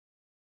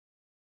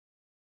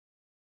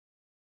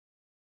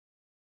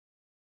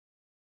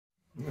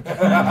Talked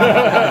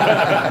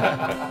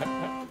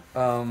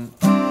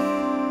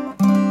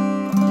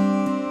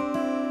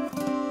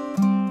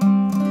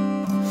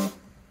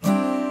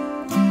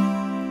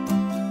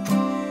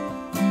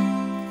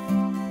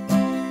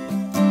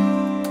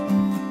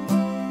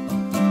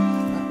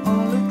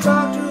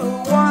to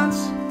her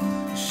once,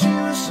 she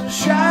was so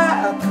shy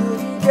I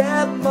couldn't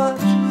get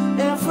much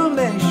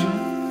information.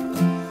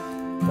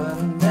 But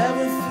I'll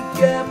never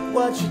forget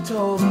what she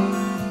told me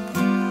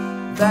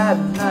that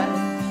night.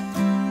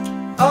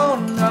 Oh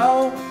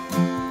no,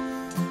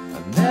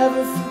 I'll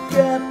never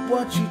forget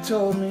what she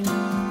told me.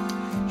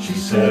 She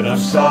said, I'm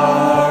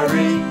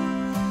sorry,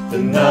 the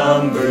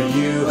number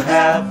you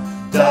have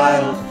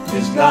dialed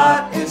is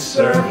not in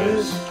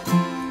service.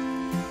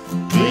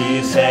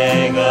 Please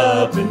hang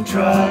up and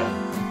try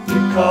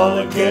to call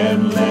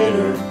again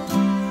later.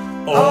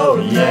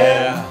 Oh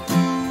yeah,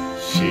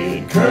 she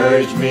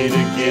encouraged me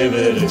to give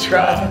it a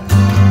try.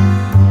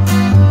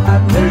 I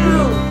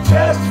knew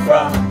just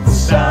from the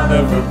sound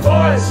of her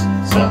voice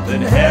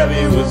something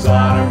heavy was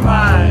on her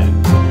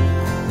mind.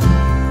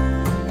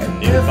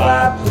 And if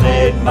I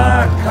played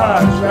my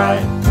cards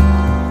right,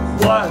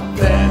 what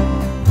then?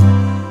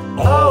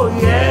 Oh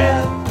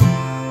yeah,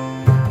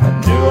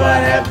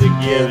 I'd have to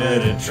give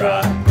it a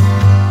try.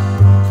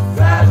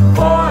 That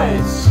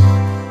voice,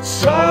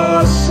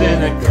 so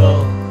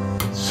cynical,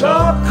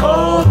 so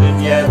cold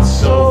and yet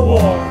so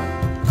warm.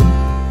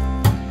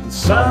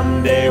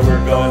 Someday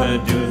we're gonna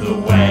do the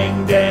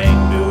wang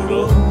dang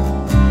doodle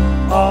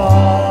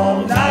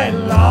all night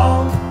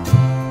long,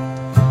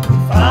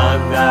 if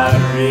I'm not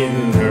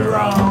reading her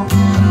wrong.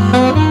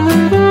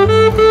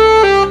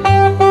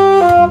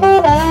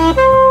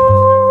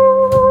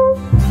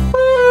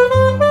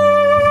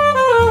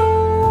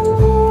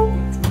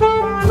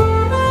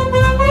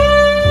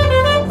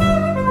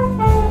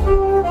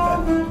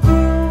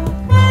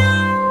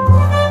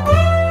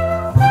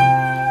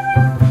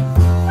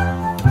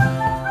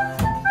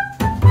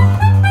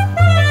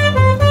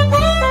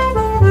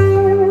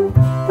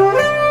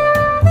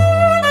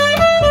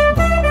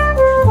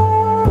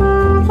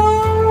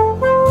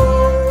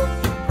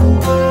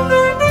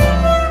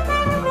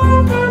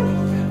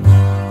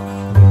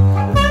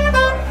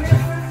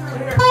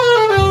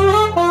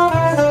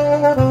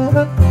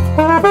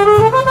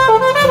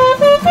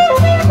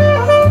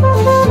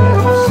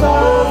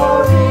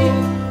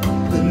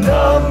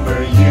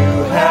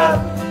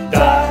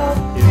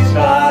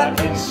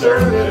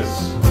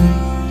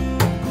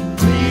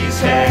 Please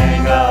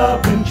hang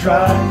up and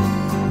try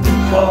to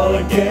call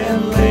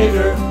again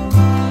later.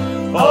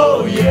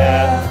 Oh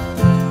yeah,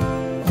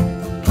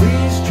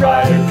 please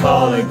try to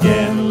call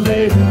again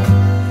later.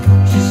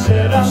 She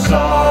said, I'm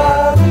sorry.